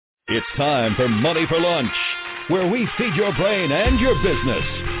It's time for Money for Lunch, where we feed your brain and your business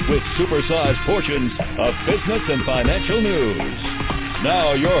with supersized portions of business and financial news.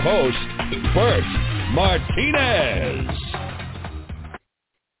 Now your host, Bert Martinez.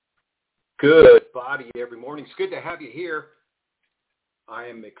 Good body every morning. It's good to have you here. I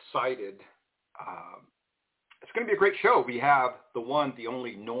am excited. It's going to be a great show. We have the one, the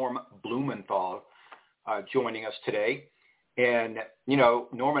only Norm Blumenthal joining us today. And, you know,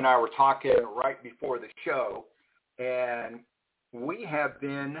 Norm and I were talking right before the show, and we have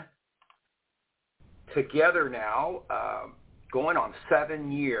been together now going on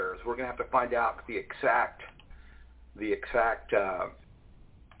 7 years. We're going to have to find out the exact the exact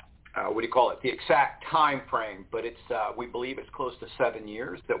time frame, but it's we believe it's close to 7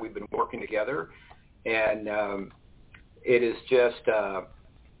 years that we've been working together, and it is just I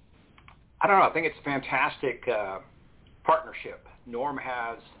don't know. I think it's a fantastic partnership. Norm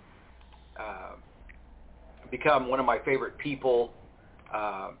has become one of my favorite people.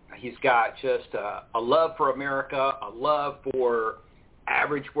 He's got just a love for America, a love for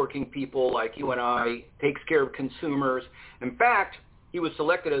average working people like you and I, takes care of consumers. In fact, he was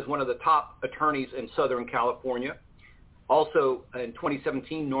selected as one of the top attorneys in Southern California. Also, in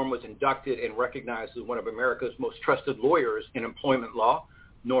 2017, Norm was inducted and recognized as one of America's most trusted lawyers in employment law.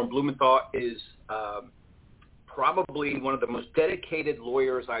 Norm Blumenthal is probably one of the most dedicated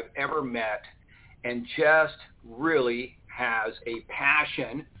lawyers I've ever met, and just really has a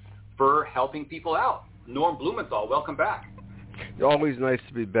passion for helping people out. Norm Blumenthal, welcome back. Always nice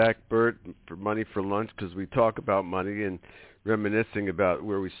to be back, Bert, for Money for Lunch, because we talk about money and reminiscing about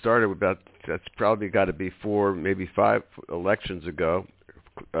where we started. That's probably got to be 4, maybe 5 elections ago,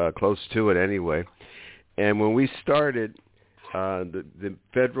 close to it anyway. And when we started, the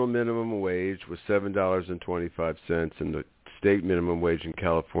federal minimum wage was $7.25, and the state minimum wage in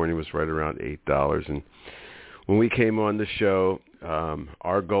California was right around $8. And when we came on the show,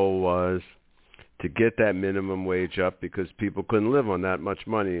 our goal was to get that minimum wage up because people couldn't live on that much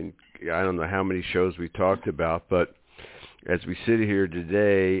money. And I don't know how many shows we talked about, but as we sit here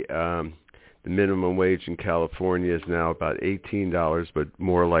today, the minimum wage in California is now about $18, but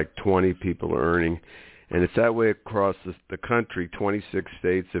more like 20 people are earning. And it's that way across the country. 26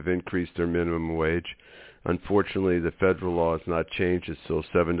 states have increased their minimum wage. Unfortunately, the federal law has not changed. It's still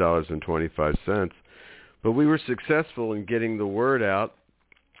 $7.25. But we were successful in getting the word out,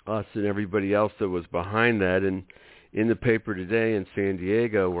 us and everybody else that was behind that. And in the paper today in San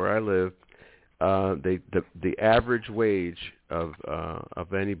Diego, where I live, the average wage of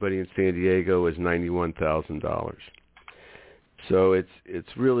anybody in San Diego is $91,000. So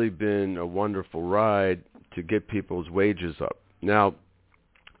it's really been a wonderful ride to get people's wages up. Now,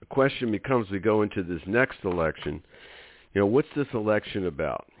 the question becomes, we go into this next election, you know, what's this election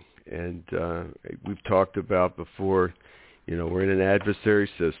about? And we've talked about before, you know, we're in an adversary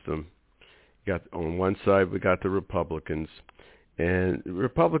system. On one side, we got the Republicans. And the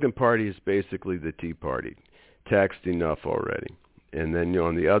Republican Party is basically the Tea Party, taxed enough already. And then, you know,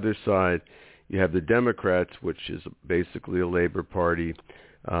 on the other side, you have the Democrats, which is basically a labor party,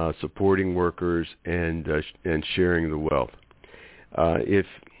 supporting workers and sharing the wealth. If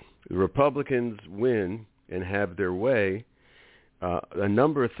the Republicans win and have their way, a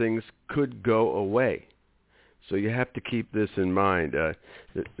number of things could go away. So you have to keep this in mind. The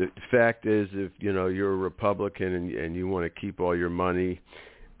fact is, if you know you're a Republican and you want to keep all your money,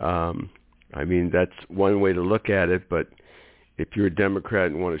 I mean that's one way to look at it. But if you're a Democrat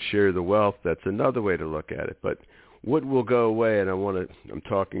and want to share the wealth, that's another way to look at it. But what will go away? And I'm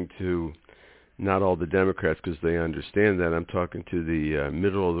talking to not all the Democrats because they understand that. I'm talking to the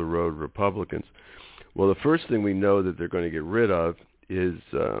middle of the road Republicans. Well, the first thing we know that they're going to get rid of is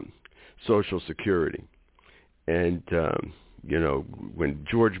Social Security. And, you know, when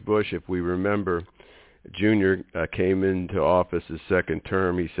George Bush, if we remember, Jr. Came into office his second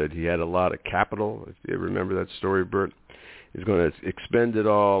term, he said he had a lot of capital. If you remember that story, Bert, he's going to expend it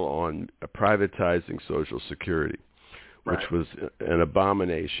all on privatizing Social Security, which was an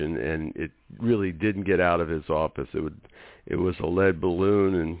abomination, and it really didn't get out of his office. It was a lead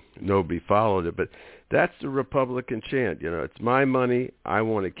balloon, and nobody followed it. But that's the Republican chant. You know, it's my money. I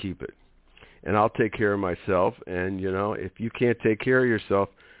want to keep it. And I'll take care of myself. And, you know, if you can't take care of yourself,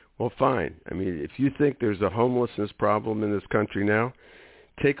 well, fine. I mean, if you think there's a homelessness problem in this country now,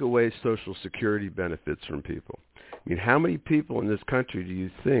 take away Social Security benefits from people. I mean, how many people in this country do you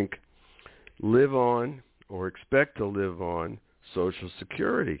think live on or expect to live on Social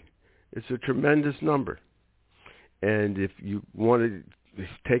Security? It's a tremendous number. And if you want to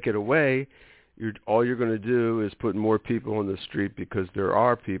take it away, all you're going to do is put more people on the street because there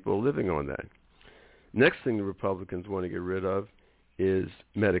are people living on that. Next thing the Republicans want to get rid of is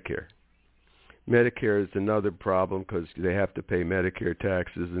Medicare. Medicare is another problem because they have to pay Medicare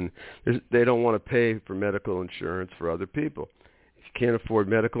taxes, and they don't want to pay for medical insurance for other people. If you can't afford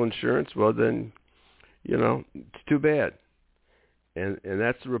medical insurance, well then, it's too bad. And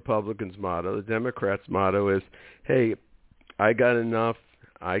that's the Republicans' motto. The Democrats' motto is, hey, I got enough.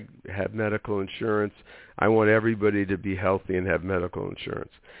 I have medical insurance. I want everybody to be healthy and have medical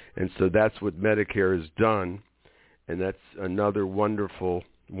insurance. And so that's what Medicare has done, and that's another wonderful,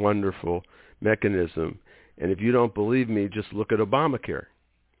 wonderful mechanism. And if you don't believe me, just look at Obamacare.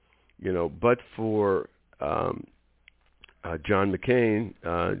 But for John McCain,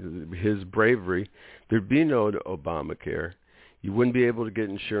 his bravery, there'd be no Obamacare. You wouldn't be able to get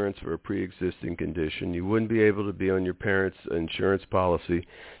insurance for a pre-existing condition. You wouldn't be able to be on your parents' insurance policy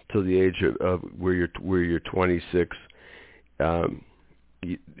till the age of where you're 26.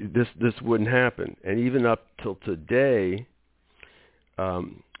 This wouldn't happen. And even up till today,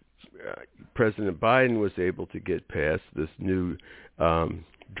 President Biden was able to get past this new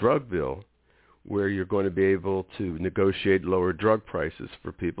drug bill where you're going to be able to negotiate lower drug prices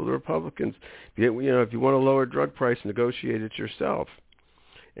for people. The Republicans, if you want a lower drug price, negotiate it yourself.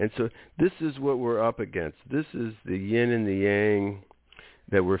 And so this is what we're up against. This is the yin and the yang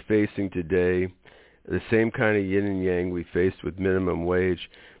that we're facing today, the same kind of yin and yang we faced with minimum wage.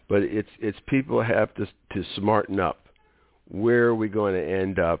 But it's people have to smarten up. Where are we going to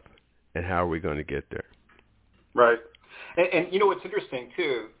end up, and how are we going to get there? Right. And what's interesting,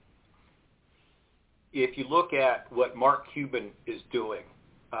 too, if you look at what Mark Cuban is doing,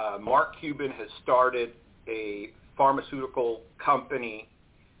 Mark Cuban has started a pharmaceutical company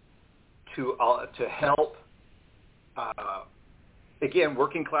to help, again,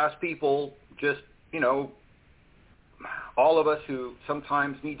 working class people, just, all of us who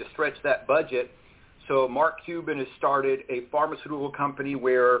sometimes need to stretch that budget. So Mark Cuban has started a pharmaceutical company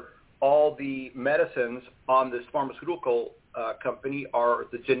where all the medicines on this pharmaceutical company are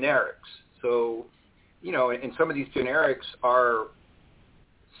the generics. So, and some of these generics are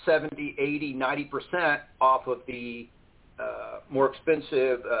 70, 80, 90% off of the more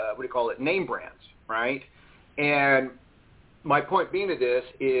expensive, name brands, right? And my point being to this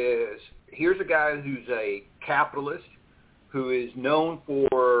is, here's a guy who's a capitalist, who is known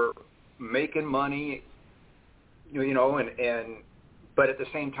for making money, but at the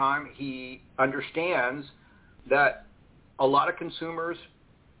same time, he understands that a lot of consumers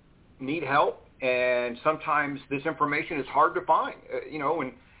need help, and sometimes this information is hard to find,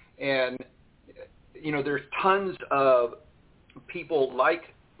 and there's tons of people like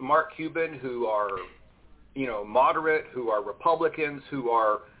Mark Cuban who are, moderate, who are Republicans, who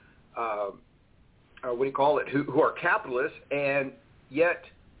are, who are capitalists, and yet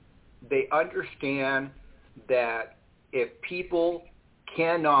they understand that if people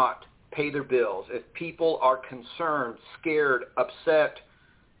cannot pay their bills, if people are concerned, scared, upset,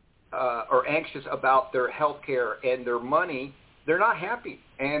 or anxious about their health care and their money, they're not happy,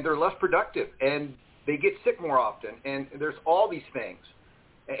 and they're less productive, and they get sick more often, and there's all these things.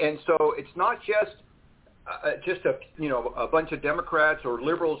 And so it's not just a bunch of Democrats or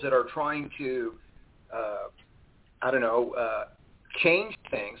liberals that are trying to, change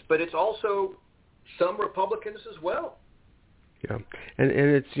things, but it's also some Republicans as well. Yeah, and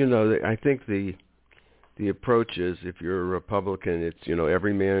it's, I think the approach is, if you're a Republican, it's,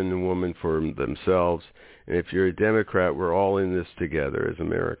 every man and woman for themselves, and if you're a Democrat, we're all in this together as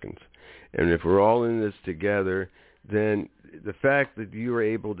Americans. And if we're all in this together, then the fact that you are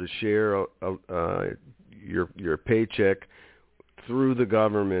able to share your paycheck through the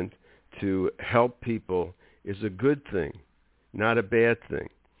government to help people is a good thing, not a bad thing.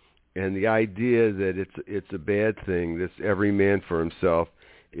 And the idea that it's a bad thing, this every man for himself,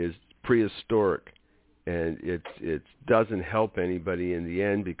 is prehistoric, and it doesn't help anybody in the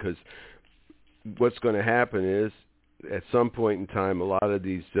end, because what's going to happen is, at some point in time, a lot of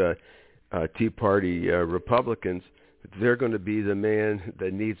these Tea Party Republicans, they're going to be the man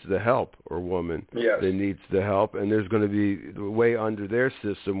that needs the help, or woman that needs the help, and there's going to be way under their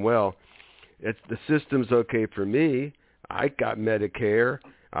system. Well, the system's okay for me. I got Medicare.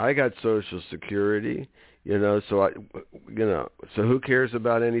 I got Social Security, so who cares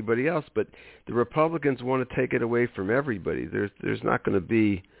about anybody else? But the Republicans want to take it away from everybody. There's not going to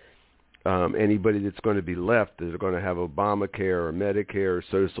be anybody that's going to be left. They're going to have Obamacare or Medicare or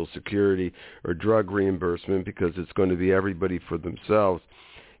Social Security or drug reimbursement, because it's going to be everybody for themselves.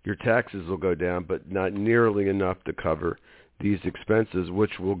 Your taxes will go down, but not nearly enough to cover these expenses,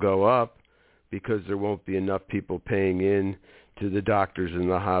 which will go up because there won't be enough people paying in to the doctors in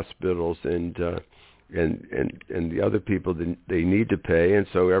the hospitals and the other people that they need to pay, and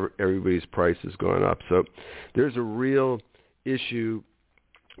so everybody's price is going up. So there's a real issue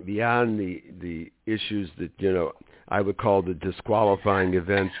beyond the issues that, you know, I would call the disqualifying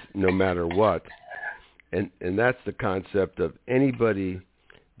events no matter what. And that's the concept of anybody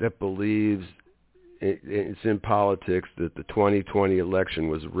that believes it's in politics that the 2020 election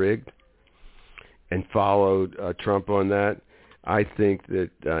was rigged and followed Trump on that. I think that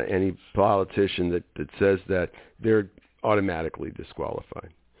any politician that says that, they're automatically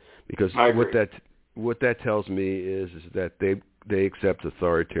disqualified, because what that tells me is that they accept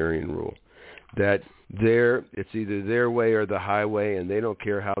authoritarian rule, that it's either their way or the highway, and they don't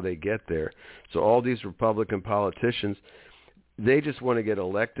care how they get there. So all these Republican politicians, they just want to get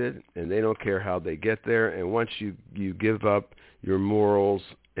elected, and they don't care how they get there. And once you give up your morals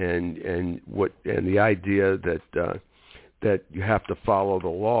and the idea that you have to follow the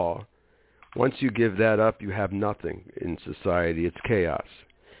law, once you give that up, you have nothing in society. It's chaos.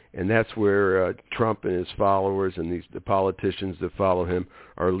 And that's where Trump and his followers and the politicians that follow him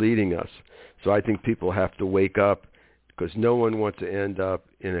are leading us. So I think people have to wake up, because no one wants to end up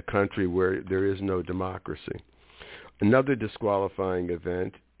in a country where there is no democracy. Another disqualifying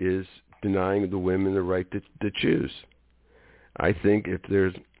event is denying the women the right to choose. I think if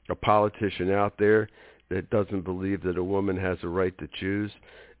there's a politician out there that doesn't believe that a woman has a right to choose,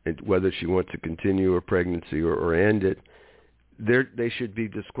 and whether she wants to continue a pregnancy or end it, they should be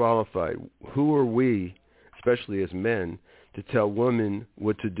disqualified. Who are we, especially as men, to tell women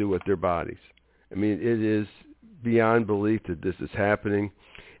what to do with their bodies? I mean, it is beyond belief that this is happening.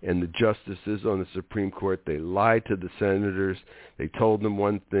 And the justices on the Supreme Court, they lied to the senators. They told them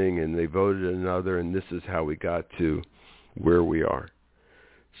one thing and they voted another, and this is how we got to where we are.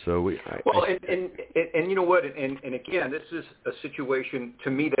 So and you know what? And again, this is a situation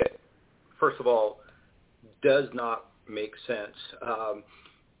to me that, first of all, does not make sense.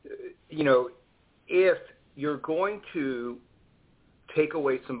 You know, if you're going to take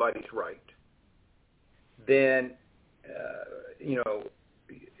away somebody's right, then you know,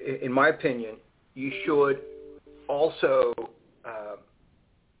 in my opinion, you should also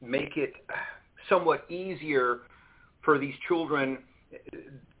make it somewhat easier for these children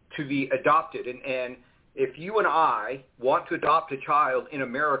to be adopted. And if you and I want to adopt a child in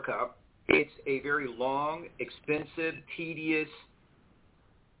America, it's a very long, expensive, tedious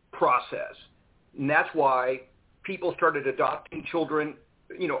process. And that's why people started adopting children,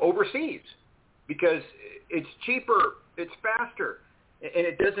 you know, overseas, because it's cheaper, it's faster. And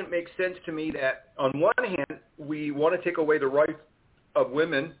it doesn't make sense to me that on one hand, we want to take away the rights of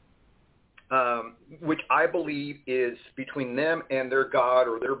women, which I believe is between them and their God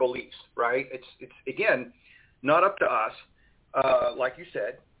or their beliefs, right? It's again, not up to us, like you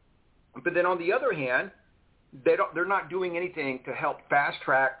said. But then on the other hand, they're not doing anything to help fast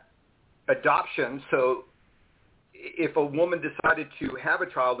track adoption. So if a woman decided to have a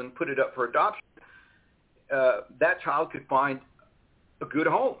child and put it up for adoption, that child could find a good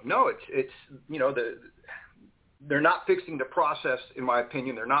home. No, it's you know, they're not fixing the process, in my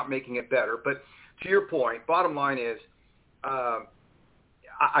opinion. They're not making it better. But to your point, bottom line is,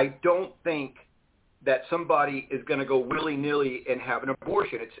 I don't think that somebody is going to go willy-nilly and have an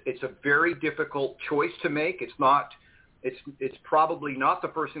abortion. It's a very difficult choice to make. It's probably not the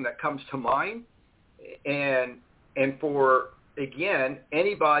first thing that comes to mind. And for, again,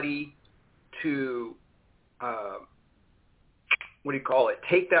 anybody to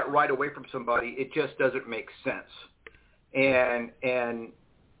take that right away from somebody, it just doesn't make sense. And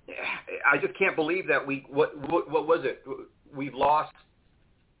I just can't believe that what was it? We've lost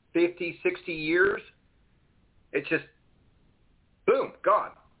 50, 60 years. It's just, boom,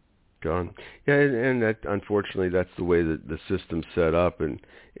 gone. Yeah, and that, unfortunately, that's the way that the system's set up, and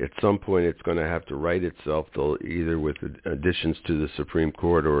at some point it's going to have to right itself, either with additions to the Supreme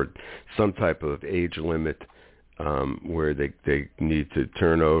Court or some type of age limit, where they need to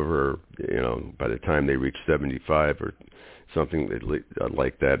turn over, you know, by the time they reach 75 or something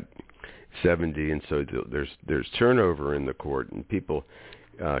like that, 70, and so there's turnover in the court, and people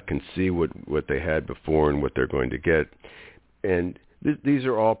can see what they had before and what they're going to get, and these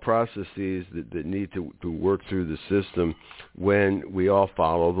are all processes that need to work through the system when we all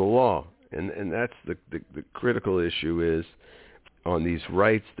follow the law, and that's the critical issue is on these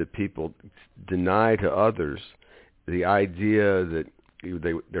rights that people deny to others. The idea that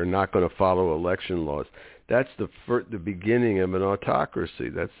they're not going to follow election laws, that's the beginning of an autocracy.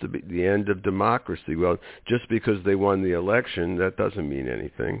 That's the end of democracy. Well, just because they won the election, that doesn't mean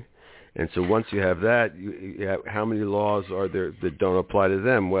anything. And so once you have that, you have, how many laws are there that don't apply to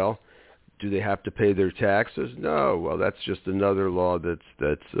them? Well, do they have to pay their taxes? No. Well, that's just another law that's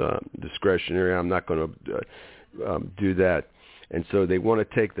discretionary. I'm not going to do that. And so they want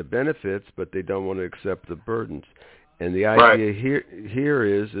to take the benefits, but they don't want to accept the burdens. And the idea here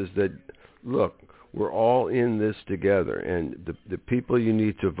is that, look, we're all in this together, and the people you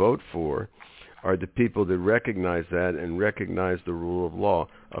need to vote for are the people that recognize that and recognize the rule of law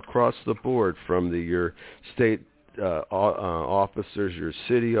across the board, from your state officers, your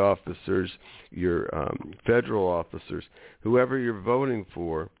city officers, your federal officers. Whoever you're voting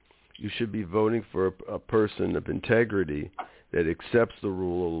for, you should be voting for a person of integrity that accepts the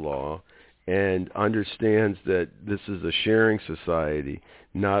rule of law and understands that this is a sharing society,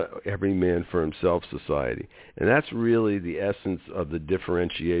 not every man for himself society. And that's really the essence of the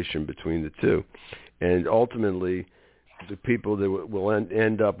differentiation between the two. And ultimately, the people that will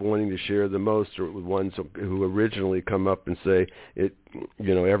end up wanting to share the most are the ones who originally come up and say,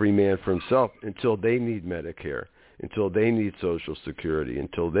 every man for himself, until they need Medicare, until they need Social Security,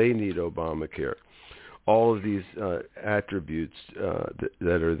 until they need Obamacare. All of these attributes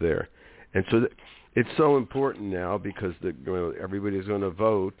that are there. And so it's so important now because everybody's going to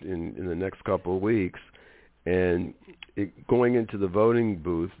vote in the next couple of weeks. And going into the voting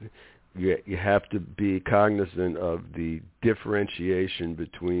booth, you have to be cognizant of the differentiation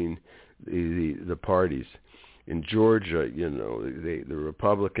between the parties. In Georgia, the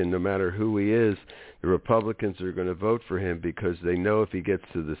Republican, no matter who he is, the Republicans are going to vote for him because they know if he gets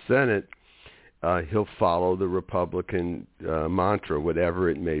to the Senate, he'll follow the Republican mantra, whatever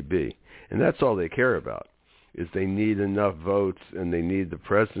it may be. And that's all they care about, is they need enough votes and they need the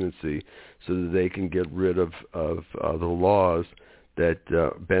presidency so that they can get rid of the laws that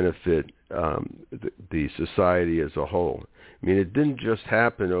benefit the society as a whole. I mean, it didn't just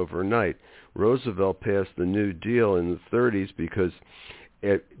happen overnight. Roosevelt passed the New Deal in the 30s because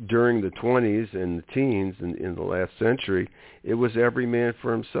during the 20s and the teens in the last century, it was every man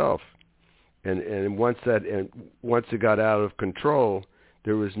for himself. And once it got out of control,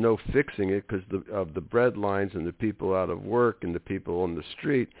 there was no fixing it because of the bread lines and the people out of work and the people on the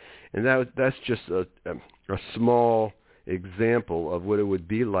street. And that's just a small example of what it would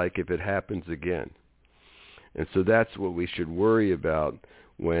be like if it happens again. And so that's what we should worry about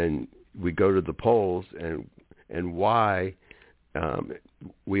when we go to the polls, and why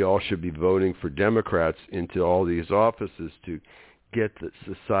we all should be voting for Democrats into all these offices to get the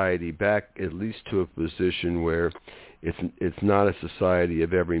society back at least to a position where it's not a society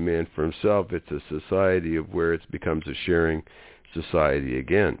of every man for himself. It's a society of where it becomes a sharing society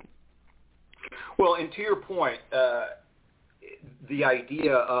again. Well, and to your point, the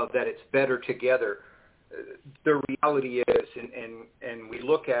idea of that it's better together, the reality is, and we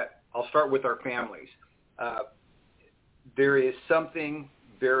look at, I'll start with our families. There is something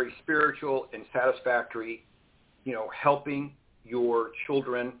very spiritual and satisfactory, helping your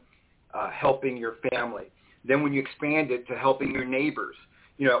children, helping your family. Then when you expand it to helping your neighbors.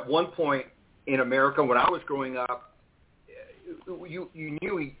 At one point in America, when I was growing up, you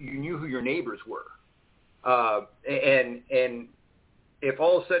knew who your neighbors were. And if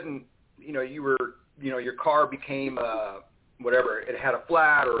all of a sudden, you were, your car became whatever, it had a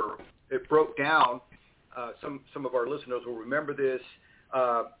flat or it broke down, some of our listeners will remember this,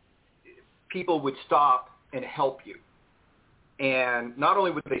 people would stop and help you. And not only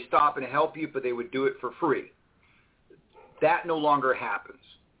would they stop and help you, but they would do it for free. That no longer happens.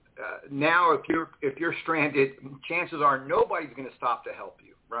 Now, if you're stranded, chances are nobody's going to stop to help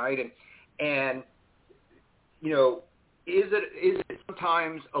you, right? And is it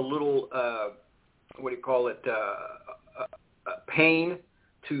sometimes a little pain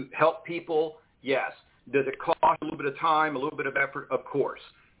to help people? Yes. Does it cost a little bit of time, a little bit of effort? Of course.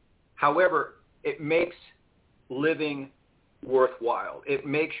 However, it makes living worthwhile. It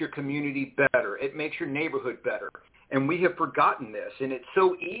makes your community better. It makes your neighborhood better. And we have forgotten this. And it's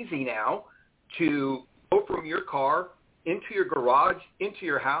so easy now to go from your car into your garage, into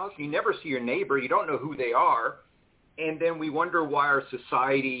your house. You never see your neighbor. You don't know who they are. And then we wonder why our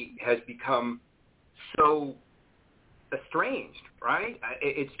society has become so estranged, right?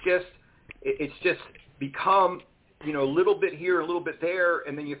 It's just become, a little bit here, a little bit there,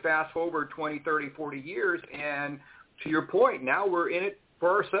 and then you fast forward 20, 30, 40 years, and to your point, now we're in it for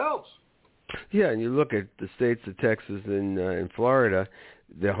ourselves. Yeah, and you look at the states of Texas and Florida,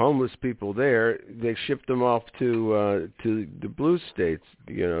 the homeless people there, they shipped them off to the blue states,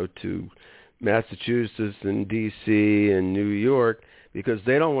 to Massachusetts and D.C. and New York, because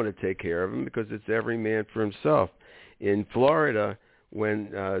they don't want to take care of them because it's every man for himself. In Florida,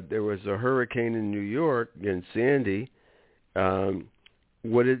 when there was a hurricane in New York, in Sandy,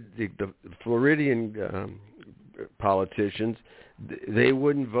 what did the Floridian politicians, they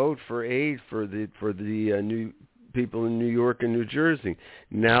wouldn't vote for aid for the new people in New York and New Jersey.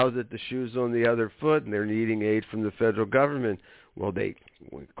 Now that the shoe's on the other foot and they're needing aid from the federal government, well,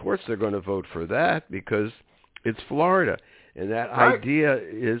 of course they're going to vote for that because it's Florida. And that idea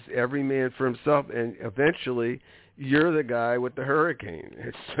is every man for himself, and eventually you're the guy with the hurricane.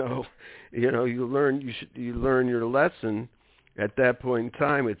 And so, you learn your lesson at that point in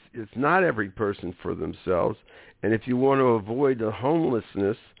time. It's not every person for themselves. And if you want to avoid the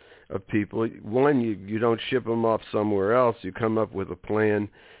homelessness of people, one, you don't ship them off somewhere else. You come up with a plan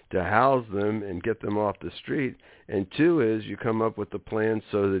to house them and get them off the street. And two is you come up with a plan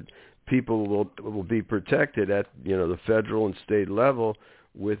so that people will be protected at the federal and state level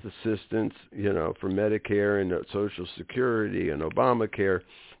with assistance, for Medicare and Social Security and Obamacare,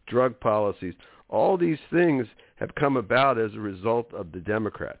 drug policies. All these things have come about as a result of the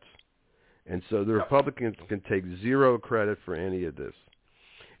Democrats. And so the Republicans can take zero credit for any of this.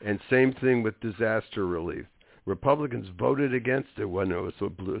 And same thing with disaster relief. Republicans voted against it when it was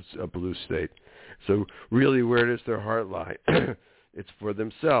a blue state. So really, where does their heart lie? It's for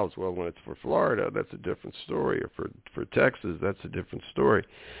themselves. Well, when it's for Florida, that's a different story. Or for Texas, that's a different story.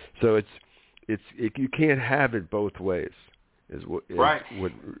 So you can't have it both ways. What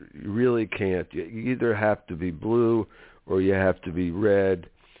you really can't. You either have to be blue or you have to be red.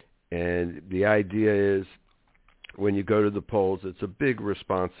 And the idea is, when you go to the polls, it's a big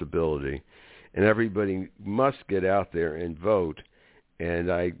responsibility, and everybody must get out there and vote. And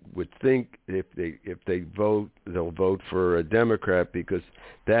I would think if they vote, they'll vote for a Democrat, because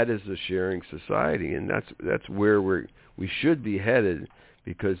that is a sharing society, and that's where we should be headed,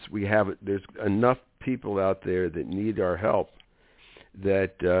 because there's enough people out there that need our help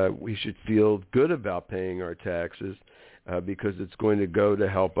that we should feel good about paying our taxes, because it's going to go to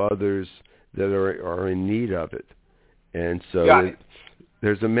help others that are in need of it. And so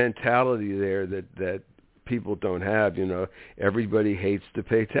there's a mentality there that people don't have. Everybody hates to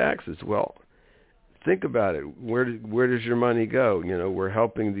pay taxes. Well, think about it. Where does your money go? We're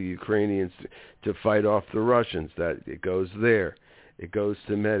helping the Ukrainians to fight off the Russians. That it goes there. It goes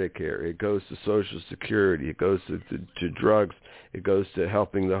to Medicare. It goes to Social Security. It goes to drugs. It goes to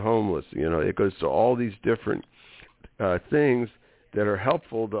helping the homeless. It goes to all these different things that are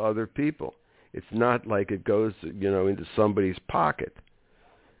helpful to other people. It's not like it goes, into somebody's pocket.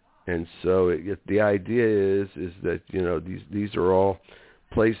 And so the idea is that, these are all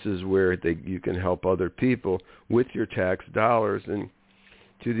places where you can help other people with your tax dollars, and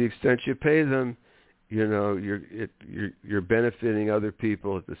to the extent you pay them, you're benefiting other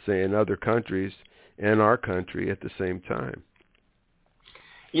people in other countries and our country at the same time.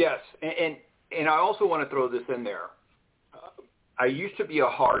 Yes, and I also want to throw this in there. I used to be a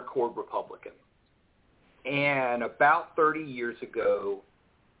hardcore Republican, and about 30 years ago,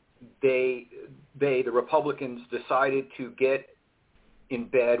 the Republicans decided to get in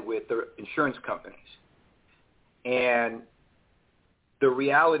bed with the insurance companies. And the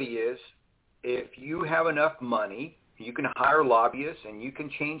reality is, if you have enough money, you can hire lobbyists and you can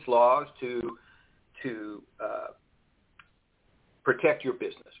change laws to protect your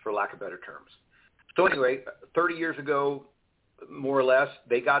business, for lack of better terms. So anyway, 30 years ago, more or less,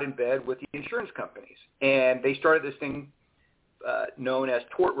 they got in bed with the insurance companies, and they started this thing known as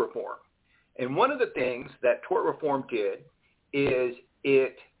tort reform. And one of the things that tort reform did is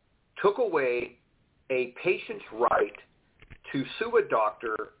it took away a patient's right to sue a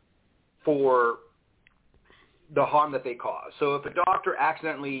doctor for the harm that they caused. So if a doctor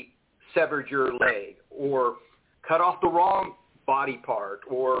accidentally severed your leg or cut off the wrong body part,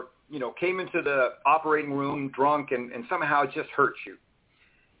 or came into the operating room drunk and somehow just hurt you,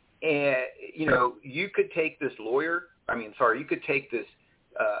 and you could take this you could take this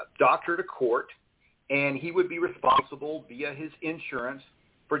doctor to court, and he would be responsible via his insurance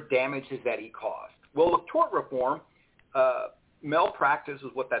for damages that he caused. Well, with tort reform, malpractice is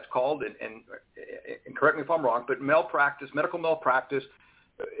what that's called, and correct me if I'm wrong, but medical malpractice,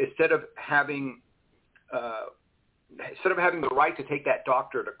 instead of having the right to take that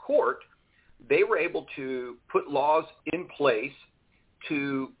doctor to court, they were able to put laws in place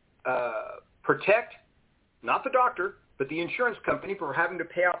to protect not the doctor, but the insurance company for having to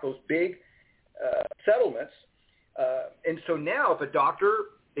pay out those big settlements. And so now if a doctor,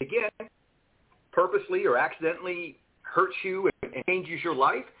 again, purposely or accidentally hurts you and changes your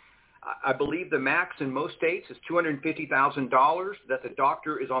life, I believe the max in most states is $250,000 that the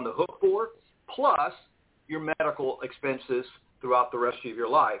doctor is on the hook for, plus your medical expenses throughout the rest of your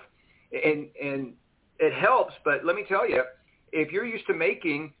life. And it helps, but let me tell you, if you're used to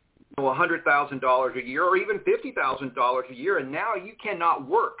making $100,000 a year or even $50,000 a year, and now you cannot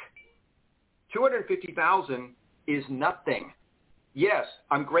work, $250,000 is nothing. Yes,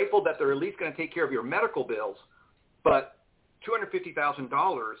 I'm grateful that they're at least going to take care of your medical bills, but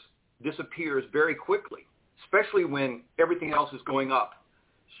 $250,000 disappears very quickly, especially when everything else is going up.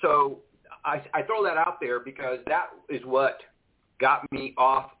 So I throw that out there because that is what got me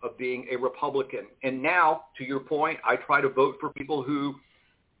off of being a Republican. And now, to your point, I try to vote for people who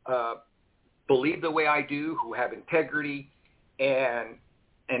believe the way I do, who have integrity, and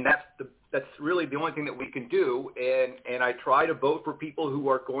that's really the only thing that we can do. And I try to vote for people who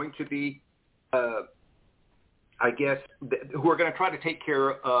are going to be, who are going to try to take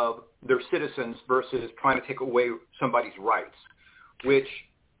care of their citizens versus trying to take away somebody's rights, which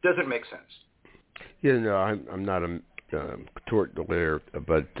doesn't make sense. Yeah, no, I'm not a tort lawyer,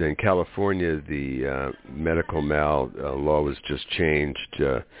 but in California, the medical mal law was just changed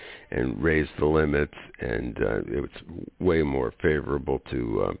and raised the limits, and it was way more favorable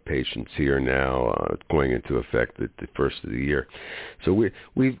to patients here now, going into effect at the first of the year. So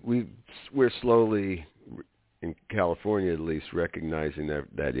we're slowly, in California at least, recognizing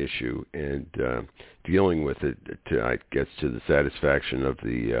that issue and dealing with it I guess to the satisfaction of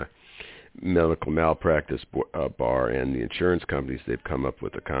the medical malpractice bar and the insurance companies. They've come up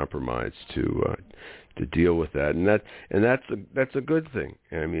with a compromise to deal with that, and that's a good thing.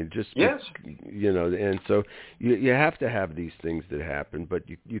 I mean, just yes, and so you have to have these things that happen, but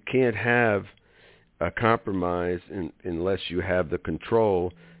you can't have a compromise unless you have the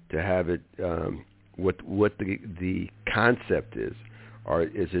control to have it. What the concept is, or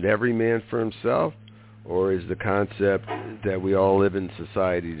is it every man for himself? Or is the concept that we all live in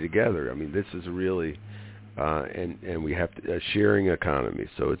society together? I mean, this is really, and we have a sharing economy.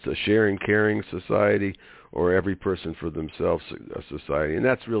 So it's a sharing, caring society, or every person for themselves a society, and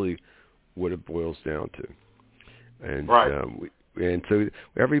that's really what it boils down to. And right. And so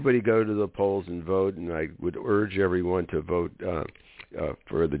everybody go to the polls and vote, and I would urge everyone to vote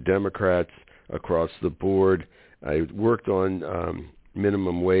for the Democrats across the board. I worked on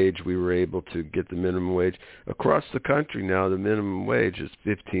minimum wage. We were able to get the minimum wage across the country. Now the minimum wage is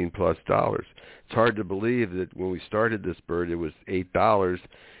 $15+. It's hard to believe that when we started this, Bert, it was $8,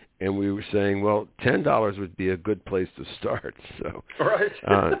 and we were saying, well, $10 would be a good place to start. So, right.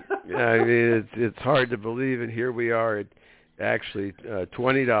 I mean, it's hard to believe, and here we are at actually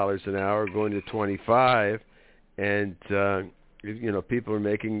 $20 an hour, going to $25, and people are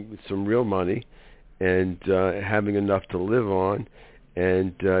making some real money and having enough to live on.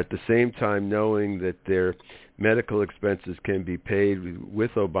 And at the same time knowing that their medical expenses can be paid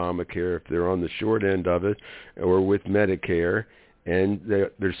with Obamacare if they're on the short end of it, or with Medicare, and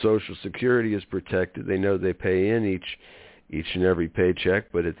their Social Security is protected. They know they pay in each and every paycheck,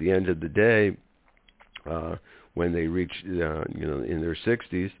 but at the end of the day, when they reach in their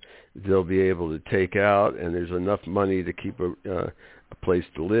 60s, they'll be able to take out, and there's enough money to keep a place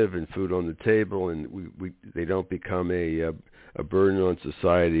to live and food on the table, and they don't become a burden on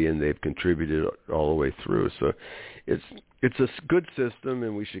society, and they've contributed all the way through. So it's a good system,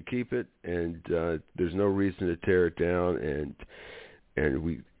 and we should keep it, and there's no reason to tear it down.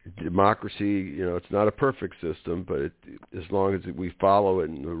 And democracy, it's not a perfect system, but as long as we follow it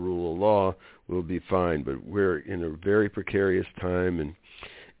and the rule of law, we'll be fine. But we're in a very precarious time, and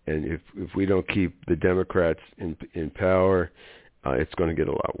if we don't keep the Democrats in power, it's going to get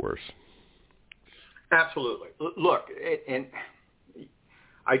a lot worse. Absolutely. Look, and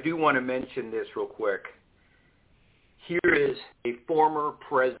I do want to mention this real quick. Here is a former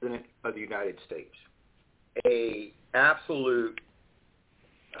president of the United States, a absolute,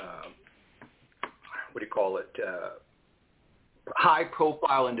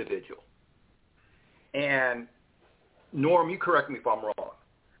 high-profile individual. And Norm, you correct me if I'm wrong.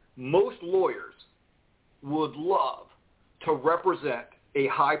 Most lawyers would love to represent a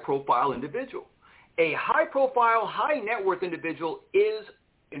high-profile individual. A high-profile, high-net-worth individual is,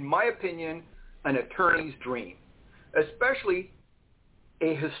 in my opinion, an attorney's dream, especially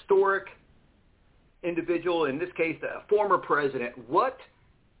a historic individual, in this case, a former president. What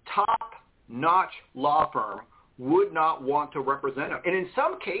top-notch law firm would not want to represent him? And in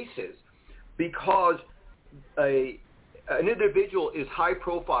some cases, because an individual is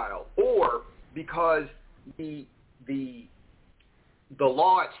high-profile, or because the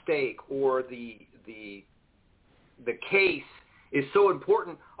law at stake or the case is so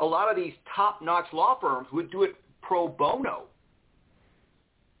important, a lot of these top-notch law firms would do it pro bono.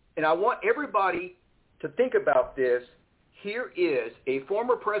 And I want everybody to think about this. here is a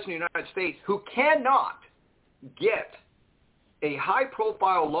former president of the United States who cannot get a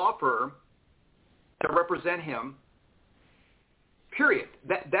high-profile law firm to represent him, period.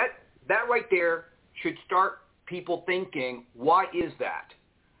 That right there should start people thinking, why is that?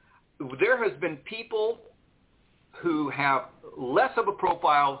 There has been people who have less of a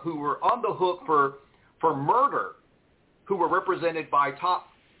profile who were on the hook for murder who were represented by top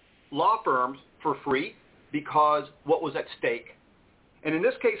law firms for free because what was at stake. And in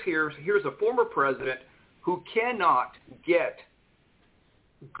this case here's a former president who cannot get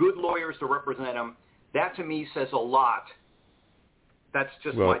good lawyers to represent him. That to me says a lot. That's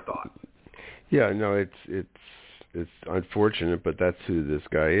just my thought. Yeah, no, it's unfortunate, but that's who this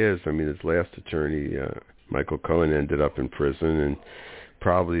guy is. I mean, his last attorney, Michael Cohen, ended up in prison, and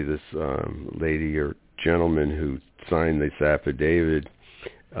probably this lady or gentleman who signed this affidavit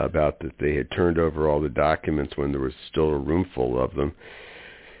about that they had turned over all the documents when there was still a room full of them,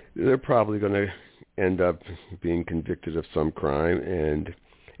 they're probably going to end up being convicted of some crime. And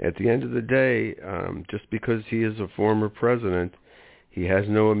at the end of the day, just because he is a former president, he has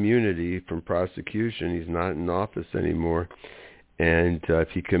no immunity from prosecution. He's not in office anymore. And if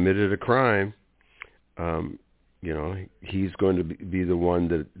he committed a crime, he's going to be the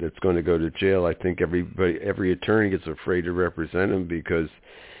one that's going to go to jail. I think every attorney gets afraid to represent him because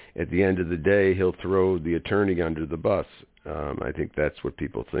at the end of the day, he'll throw the attorney under the bus. I think that's what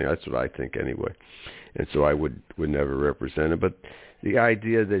people think. That's what I think anyway. And so I would never represent him. But the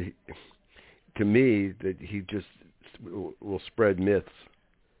idea that, to me, that he just will spread myths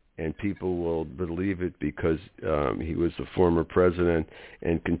and people will believe it because he was a former president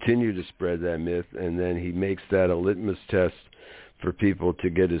and continue to spread that myth, and then he makes that a litmus test for people to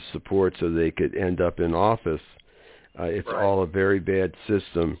get his support so they could end up in office. It's right. All a very bad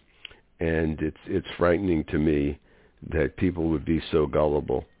system, and it's frightening to me that people would be so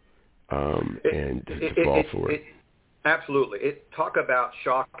gullible and fall for it. Absolutely. Talk about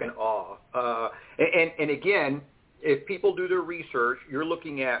shock and awe. And again, if people do their research,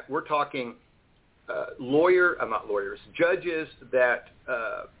 we're talking judges that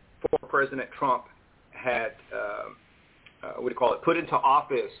former President Trump had, put into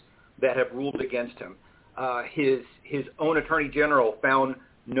office that have ruled against him. His own attorney general found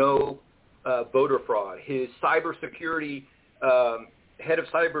no voter fraud. His cybersecurity head of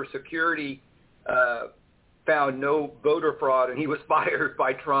cybersecurity found no voter fraud, and he was fired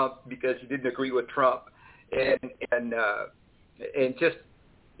by Trump because he didn't agree with Trump. And just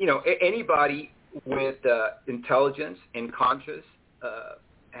anybody with intelligence and conscience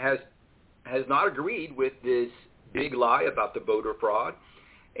has not agreed with this big lie about the voter fraud,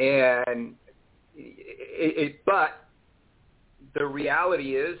 and but the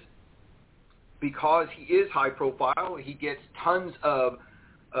reality is, because he is high profile, he gets tons of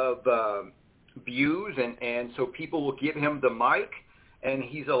views, and so people will give him the mic, and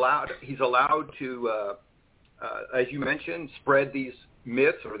he's allowed to, as you mentioned, spread these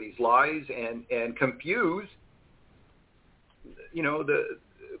myths or these lies and confuse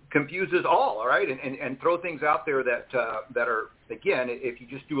us all right, and throw things out there that are, again, if you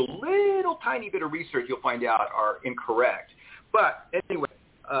just do a little tiny bit of research, you'll find out are incorrect. But anyway,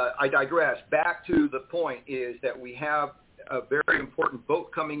 I digress. Back to the point is that we have a very important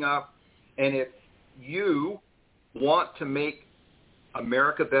vote coming up, and if you want to make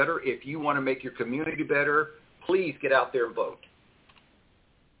America better, if you want to make your community better, please get out there and vote.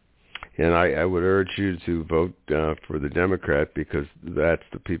 And I would urge you to vote for the Democrat, because that's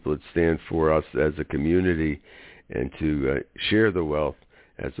the people that stand for us as a community and to share the wealth,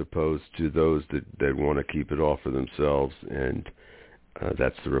 as opposed to those that want to keep it all for themselves. And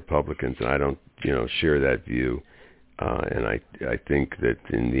that's the Republicans, and I don't share that view. And I think that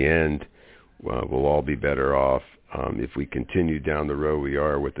in the end, we'll all be better off if we continue down the road we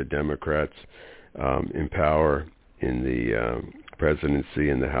are with the Democrats in power in the presidency,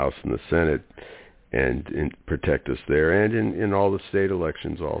 in the House and the Senate, and protect us there, and in all the state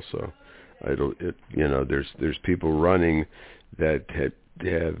elections also. There's people running that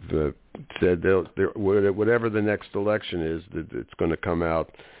have said whatever the next election is, that it's going to come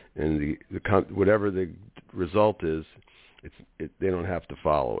out, and whatever the result is, they don't have to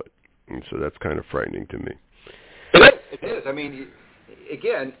follow it, and so that's kind of frightening to me. It is. I mean,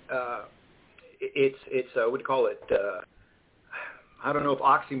 again, it's what do you call it? I don't know if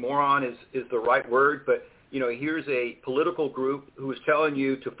oxymoron is the right word, but here's a political group who is telling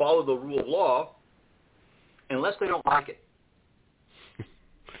you to follow the rule of law unless they don't like it.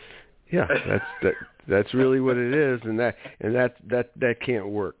 Yeah, that's really what it is, and that can't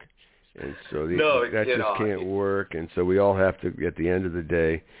work. And so that just can't work. And so we all have to, at the end of the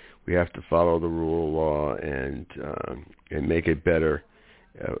day, we have to follow the rule of law and make it a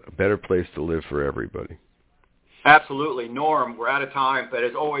better place to live for everybody. Absolutely. Norm, we're out of time, but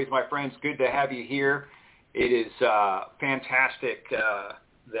as always, my friends, good to have you here. It is fantastic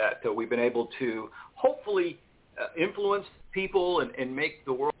that we've been able to hopefully influence people and make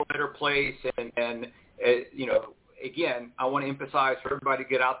the world a better place. And again, I want to emphasize for everybody to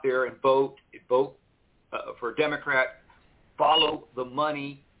get out there and vote for a Democrat. Follow the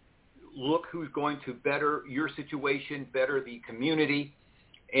money. Look who's going to better your situation, better the community.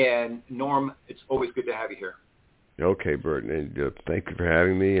 And Norm, it's always good to have you here. Okay, Bert, and thank you for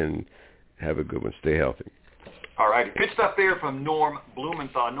having me, and have a good one. Stay healthy. All right. Good stuff there from Norm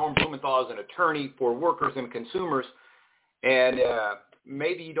Blumenthal. Norm Blumenthal is an attorney for workers and consumers. And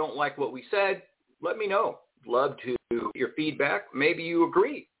maybe you don't like what we said. Let me know. Love to get your feedback. Maybe you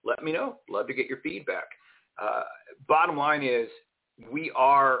agree. Let me know. Love to get your feedback. Bottom line is we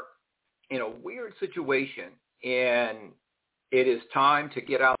are in a weird situation, and it is time to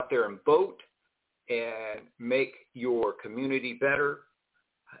get out there and vote and make your community better.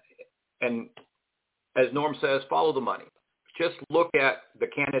 And as Norm says, follow the money. Just look at the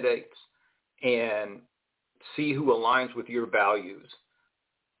candidates and see who aligns with your values.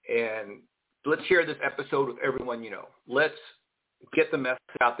 And let's share this episode with everyone you know. Let's get the message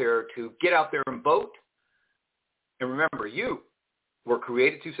out there to get out there and vote. And remember, you were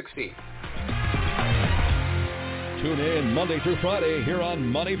created to succeed. Tune in Monday through Friday here on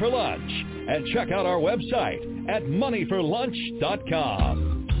Money for Lunch. And check out our website at moneyforlunch.com.